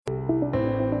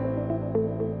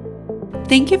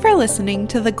Thank you for listening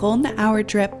to the Golden Hour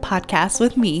Drip podcast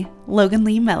with me, Logan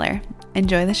Lee Miller.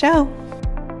 Enjoy the show.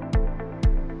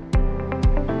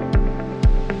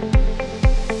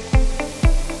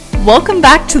 Welcome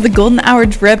back to the Golden Hour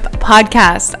Drip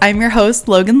podcast. I'm your host,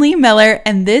 Logan Lee Miller,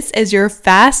 and this is your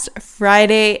Fast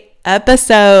Friday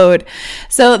episode.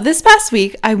 So this past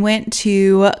week, I went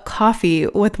to coffee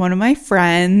with one of my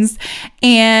friends,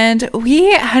 and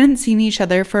we hadn't seen each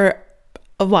other for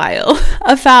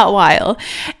a fat while.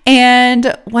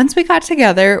 And once we got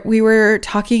together, we were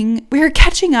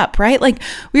catching up, right? Like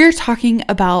we were talking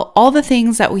about all the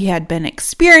things that we had been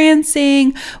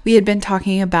experiencing. We had been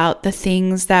talking about the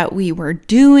things that we were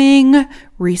doing,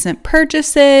 recent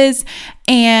purchases,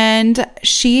 and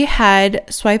she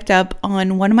had swiped up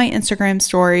on one of my Instagram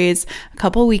stories a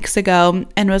couple weeks ago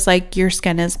and was like, "Your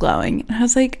skin is glowing." And I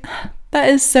was like, that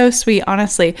is so sweet.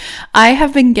 Honestly, I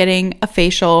have been getting a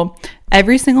facial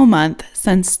every single month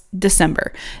since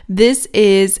December. This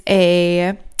is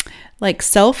a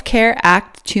self-care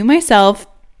act to myself.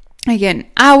 I get an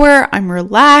hour, I'm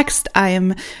relaxed, I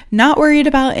am not worried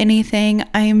about anything.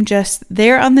 I am just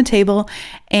there on the table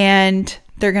and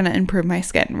they're going to improve my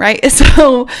skin, right?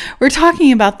 So we're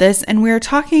talking about this, and we're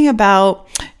talking about,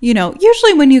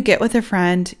 usually when you get with a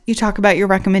friend, you talk about your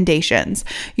recommendations.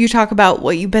 You talk about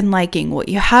what you've been liking, what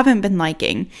you haven't been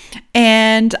liking.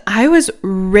 And I was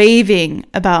raving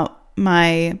about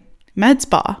my med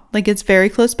spa. Like, it's very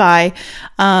close by.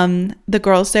 The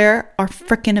girls there are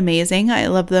freaking amazing. I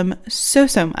love them so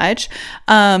much.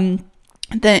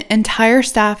 The entire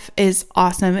staff is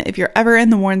awesome. If you're ever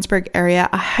in the Warrensburg area,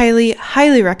 I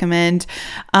highly recommend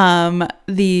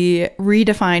the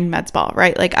Redefined Med Spa,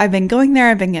 right? Like, I've been going there,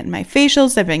 I've been getting my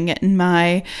facials, I've been getting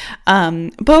my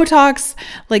Botox.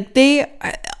 Like, they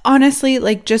honestly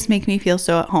just make me feel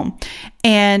so at home.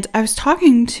 And I was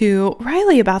talking to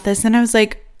Riley about this, and I was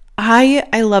like,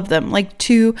 I love them,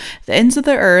 to the ends of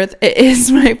the earth. It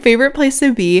is my favorite place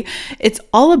to be. It's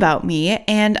all about me,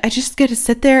 and I just get to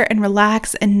sit there and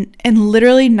relax and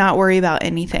literally not worry about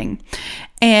anything.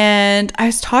 And I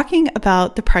was talking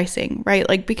about the pricing,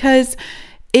 right? Because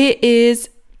it's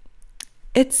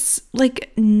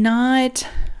not,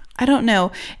 I don't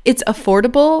know, it's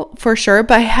affordable for sure,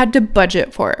 but I had to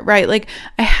budget for it, right?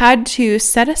 I had to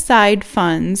set aside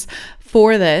funds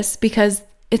for this because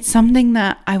it's something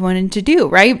that I wanted to do,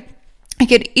 right? I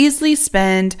could easily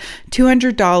spend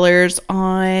 $200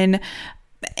 on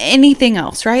anything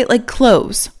else, right? Like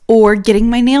clothes or getting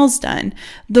my nails done.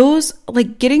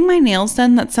 Getting my nails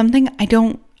done, that's something I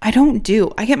don't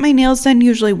do. I get my nails done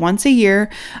usually once a year,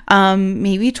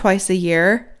 maybe twice a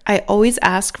year. I always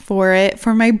ask for it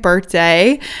for my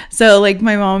birthday. So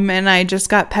my mom and I just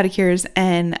got pedicures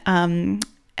and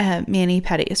mani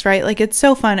pedis, right? It's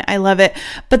so fun. I love it.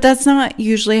 But that's not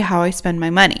usually how I spend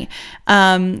my money.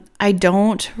 I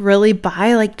don't really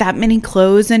buy that many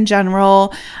clothes in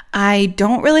general. I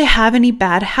don't really have any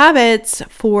bad habits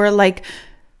for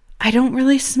I don't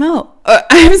really smoke.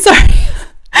 I'm sorry.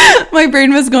 My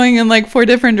brain was going in 4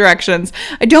 different directions.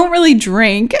 I don't really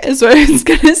drink is what I was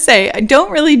going to say. I don't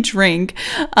really drink.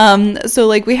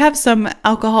 So we have some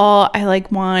alcohol. I like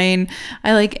wine.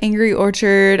 I like Angry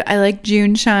Orchard. I like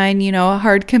June Shine,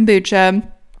 hard kombucha.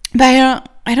 But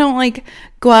I don't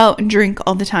go out and drink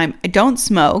all the time. I don't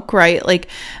smoke, right?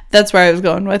 That's where I was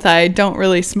going with I don't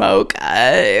really smoke.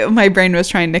 My brain was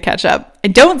trying to catch up. I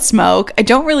don't smoke. I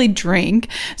don't really drink.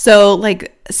 So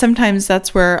sometimes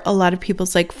that's where a lot of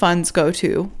people's funds go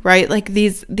to, right?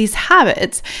 These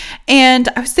habits. And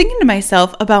I was thinking to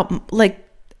myself about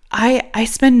I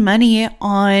spend money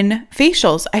on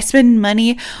facials. I spend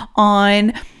money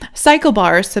on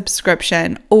CycleBar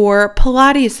subscription or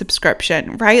Pilates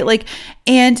subscription, right?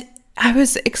 And I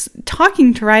was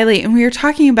talking to Riley, and we were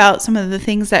talking about some of the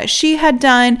things that she had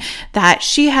done, that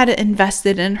she had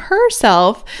invested in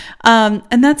herself.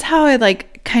 And that's how I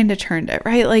kind of turned it,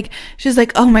 right? She's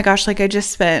like, "Oh my gosh, I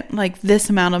just spent this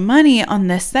amount of money on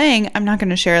this thing." I'm not going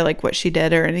to share what she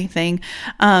did or anything,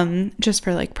 just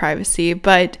for privacy.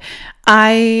 But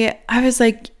I was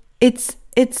like, it's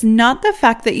not the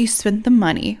fact that you spent the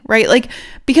money, right?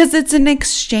 Because it's an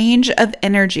exchange of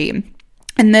energy.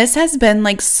 And this has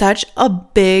been such a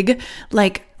big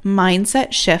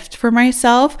mindset shift for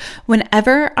myself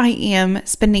whenever I am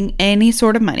spending any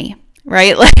sort of money,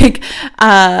 right?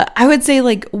 I would say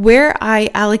where I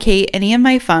allocate any of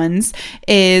my funds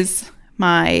is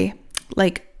my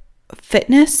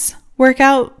fitness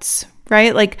workouts,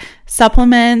 right?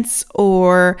 Supplements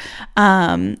or,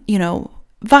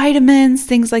 vitamins,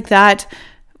 things like that.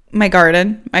 My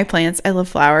garden, my plants, I love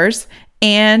flowers,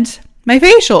 and my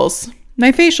facials,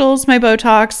 my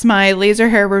Botox, my laser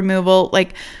hair removal.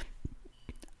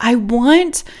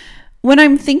 when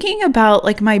I'm thinking about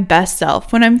like my best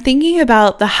self, when I'm thinking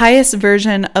about the highest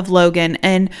version of Logan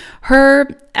and her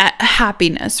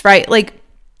happiness, right? Like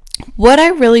what I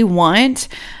really want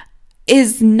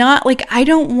is not like, I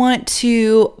don't want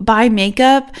to buy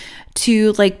makeup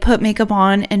to like put makeup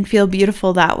on and feel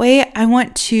beautiful that way. I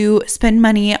want to spend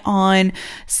money on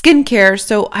skincare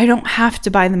so I don't have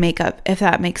to buy the makeup, if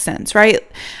that makes sense, right?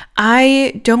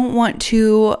 I don't want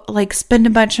to like spend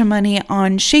a bunch of money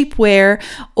on shapewear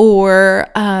or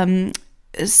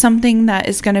something that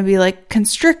is going to be like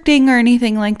constricting or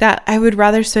anything like that. I would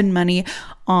rather spend money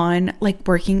on like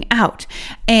working out.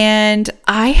 And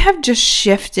I have just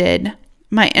shifted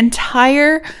my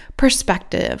entire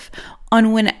perspective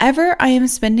on whenever I am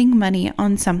spending money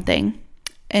on something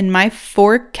in my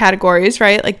 4 categories,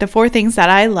 right? Like the 4 things that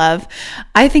I love,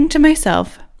 I think to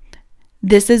myself,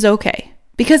 this is okay.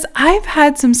 Because I've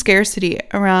had some scarcity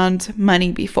around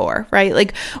money before, right?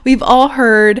 Like we've all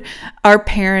heard our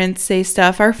parents say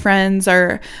stuff, our friends,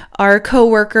 our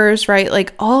coworkers, right?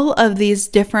 Like all of these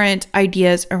different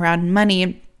ideas around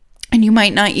money. And you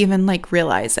might not even like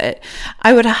realize it.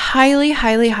 I would highly,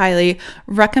 highly, highly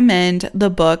recommend the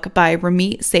book by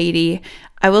Ramit Sethi,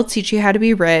 I Will Teach You How to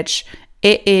Be Rich.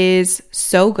 It is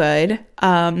so good.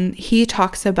 He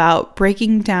talks about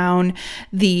breaking down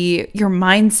your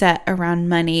mindset around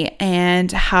money and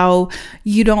how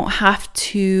you don't have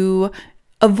to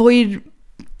avoid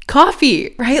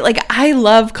coffee, right? Like I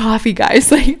love coffee,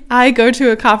 guys. Like I go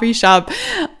to a coffee shop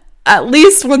at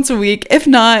least once a week, if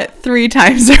not 3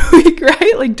 times a week,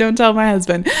 right? Like don't tell my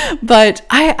husband, but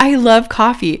I love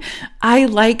coffee. I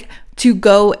like to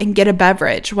go and get a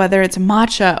beverage, whether it's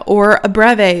matcha or a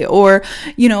breve or,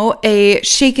 a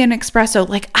shaken espresso.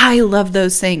 Like I love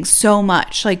those things so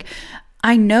much. Like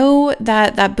I know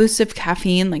that boost of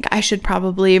caffeine, like I should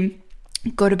probably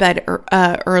go to bed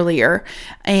earlier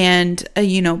and,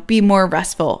 be more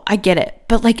restful. I get it.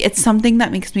 But like, it's something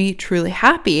that makes me truly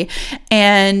happy.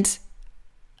 And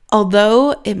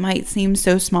although it might seem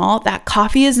so small, that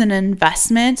coffee is an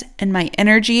investment in my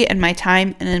energy and my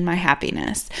time and in my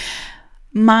happiness.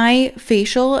 My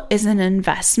facial is an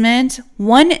investment,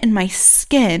 one, in my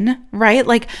skin, right?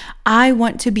 Like I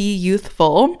want to be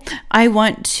youthful. I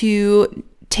want to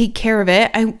take care of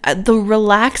it. The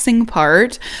relaxing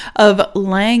part of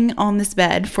laying on this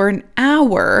bed for an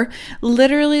hour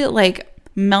literally like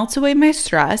melts away my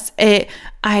stress.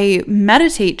 I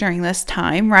meditate during this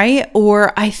time, right?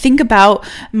 Or I think about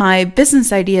my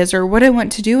business ideas or what I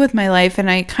want to do with my life, and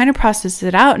I kind of process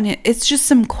it out, and it's just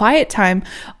some quiet time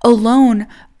alone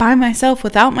by myself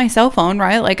without my cell phone,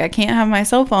 right? Like I can't have my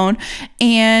cell phone,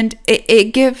 and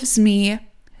it gives me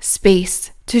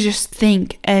space to just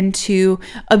think and to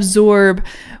absorb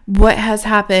what has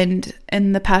happened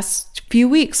in the past few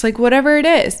weeks, like whatever it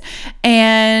is.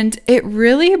 And it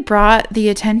really brought the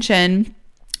attention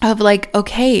of like,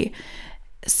 okay,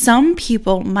 some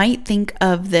people might think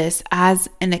of this as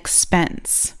an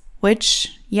expense,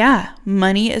 which, yeah,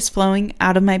 money is flowing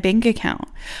out of my bank account,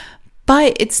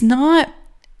 but it's not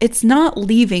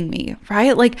leaving me,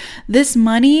 right? Like this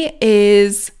money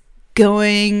is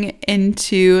going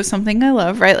into something I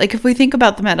love, right? Like if we think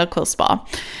about the medical spa,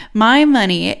 my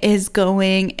money is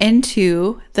going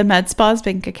into the med spa's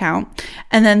bank account,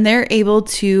 and then they're able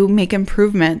to make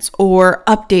improvements or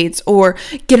updates or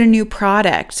get a new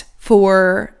product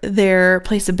for their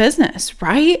place of business,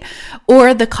 right?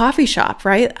 Or the coffee shop,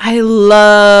 right? I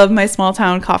love my small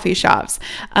town coffee shops.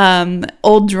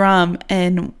 Old Drum,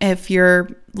 and if you're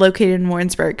located in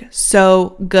Warrensburg,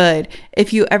 so good.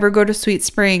 If you ever go to Sweet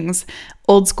Springs,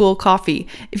 Old School Coffee.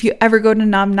 If you ever go to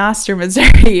Knob Noster,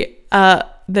 Missouri,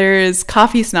 there's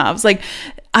Coffee Snobs. Like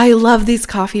I love these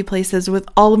coffee places with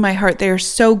all of my heart. They are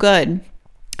so good.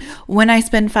 When I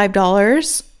spend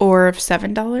 $5 or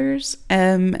 $7,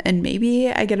 and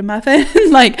maybe I get a muffin,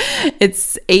 like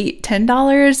it's $8,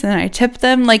 $10, and I tip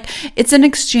them. Like it's an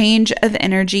exchange of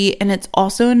energy, and it's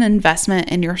also an investment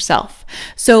in yourself.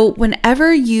 So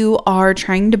whenever you are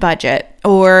trying to budget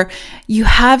or you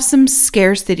have some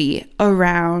scarcity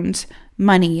around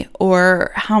money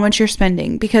or how much you're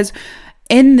spending, because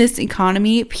in this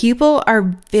economy, people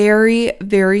are very,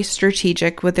 very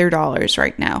strategic with their dollars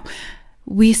right now.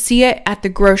 We see it at the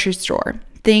grocery store.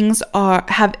 Things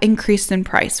have increased in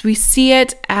price. We see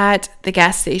it at the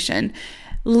gas station.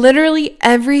 Literally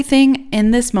everything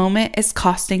in this moment is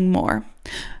costing more.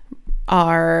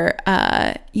 Our,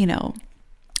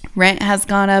 rent has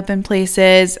gone up in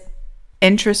places.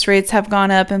 Interest rates have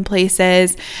gone up in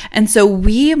places. And so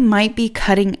we might be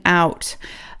cutting out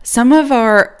some of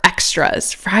our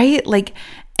extras, right? Like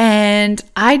And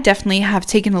I definitely have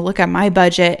taken a look at my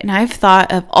budget, and I've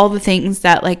thought of all the things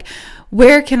that, like,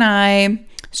 where can I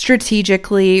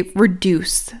strategically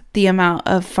reduce the amount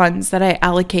of funds that I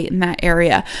allocate in that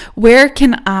area? Where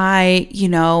can I,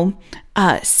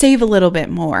 save a little bit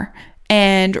more?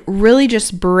 And really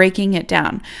just breaking it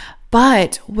down.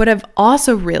 But what I've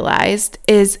also realized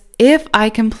is if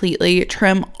I completely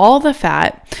trim all the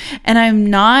fat, and I'm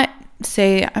not,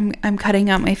 say, I'm cutting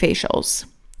out my facials,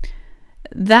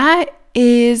 that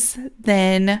is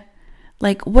then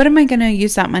like, what am I going to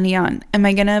use that money on? Am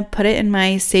I going to put it in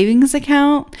my savings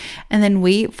account and then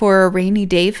wait for a rainy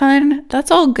day fund?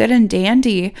 That's all good and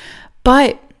dandy,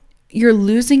 but you're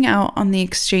losing out on the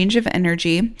exchange of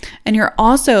energy, and you're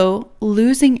also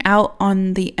losing out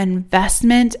on the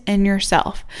investment in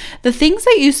yourself. The things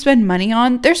that you spend money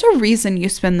on, there's a reason you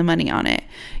spend the money on it.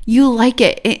 You like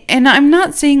it. And I'm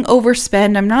not saying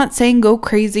overspend. I'm not saying go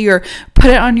crazy or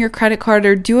put it on your credit card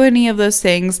or do any of those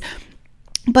things,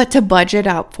 but to budget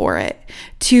out for it,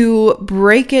 to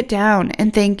break it down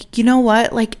and think, you know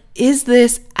what, like, is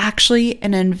this actually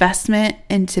an investment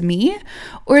into me?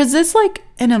 Or is this like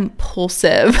an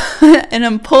impulsive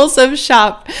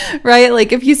shop, right?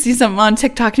 Like if you see something on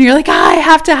TikTok and you're like, I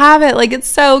have to have it, like it's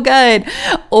so good.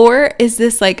 Or is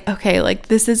this like, okay, like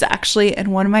this is actually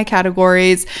in one of my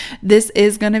categories. This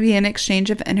is going to be an exchange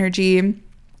of energy.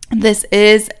 This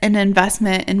is an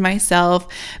investment in myself,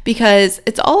 because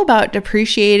it's all about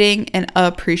depreciating and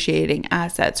appreciating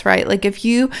assets, right? Like if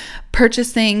you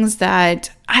purchase things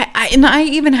that I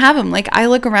even have them, like I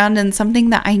look around and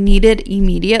something that I needed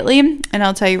immediately, and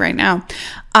I'll tell you right now,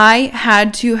 I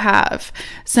had to have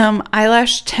some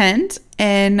eyelash tint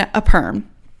and a perm.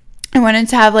 I wanted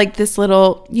to have like this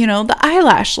little, the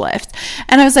eyelash lift.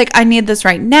 And I was like, I need this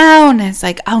right now. And it's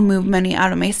like, I'll move money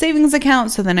out of my savings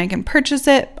account so then I can purchase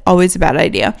it. Always a bad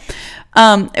idea.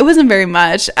 It wasn't very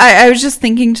much. I was just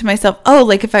thinking to myself, oh,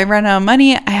 like if I run out of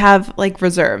money, I have like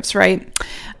reserves, right?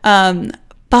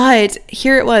 But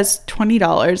here it was,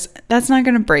 $20. That's not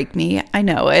going to break me. I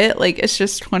know it. Like it's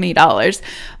just $20.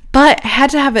 But I had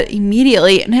to have it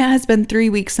immediately, and it has been 3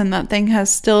 weeks and that thing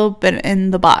has still been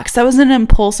in the box. That was an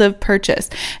impulsive purchase.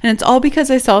 And it's all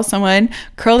because I saw someone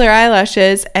curl their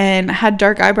eyelashes and had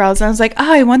dark eyebrows. And I was like,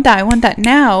 oh, I want that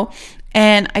now.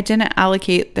 And I didn't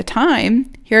allocate the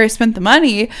time. Here I spent the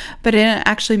money, but I didn't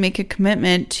actually make a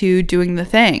commitment to doing the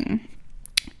thing.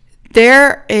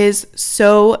 There is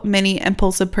so many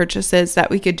impulsive purchases that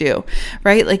we could do,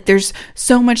 right? Like there's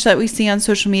so much that we see on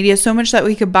social media, so much that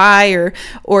we could buy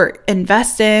or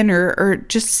invest in or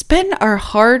just spend our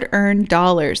hard-earned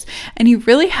dollars. And you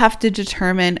really have to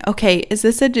determine, okay, is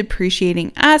this a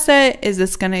depreciating asset? Is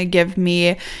this going to give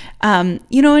me, and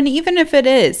even if it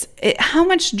is, how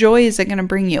much joy is it going to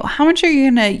bring you? How much are you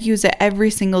going to use it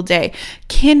every single day?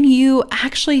 Can you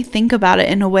actually think about it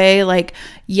in a way like,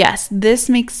 yes, this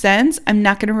makes sense. I'm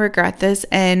not going to regret this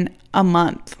in a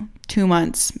month, 2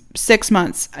 months, 6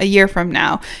 months, a year from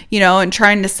now, and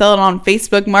trying to sell it on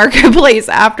Facebook Marketplace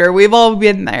after. We've all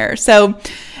been there. So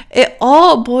it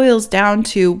all boils down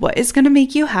to what is going to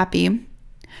make you happy.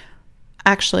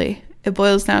 Actually, it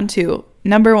boils down to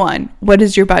number 1, what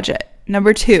is your budget?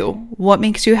 Number 2, what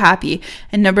makes you happy?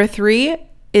 And number 3,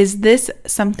 is this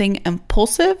something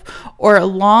impulsive or a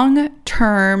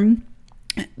long-term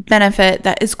benefit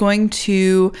that is going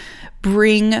to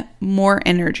bring more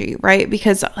energy, right?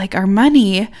 Because like our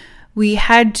money, we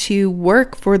had to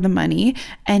work for the money.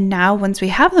 And now once we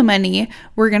have the money,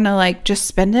 we're going to like just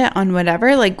spend it on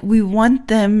whatever. Like we want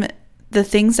the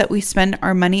things that we spend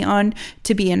our money on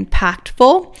to be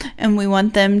impactful, and we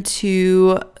want them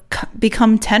to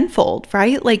become tenfold,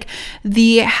 right? Like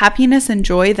the happiness and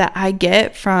joy that I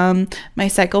get from my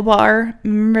CycleBar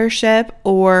membership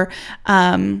or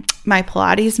my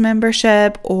Pilates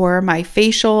membership or my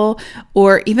facial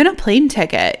or even a plane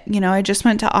ticket. I just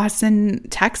went to Austin,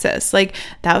 Texas. Like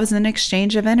that was an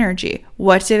exchange of energy.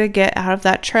 What did I get out of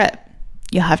that trip?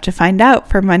 You'll have to find out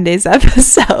for Monday's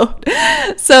episode.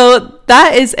 So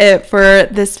that is it for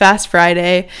this Fast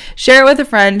Friday. Share it with a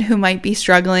friend who might be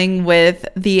struggling with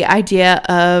the idea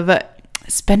of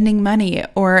spending money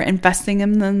or investing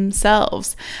in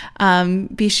themselves.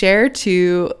 Be sure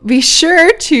to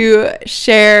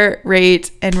share,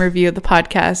 rate, and review the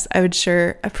podcast. I would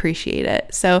sure appreciate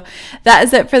it. So that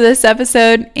is it for this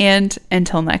episode, and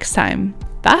until next time,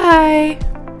 bye.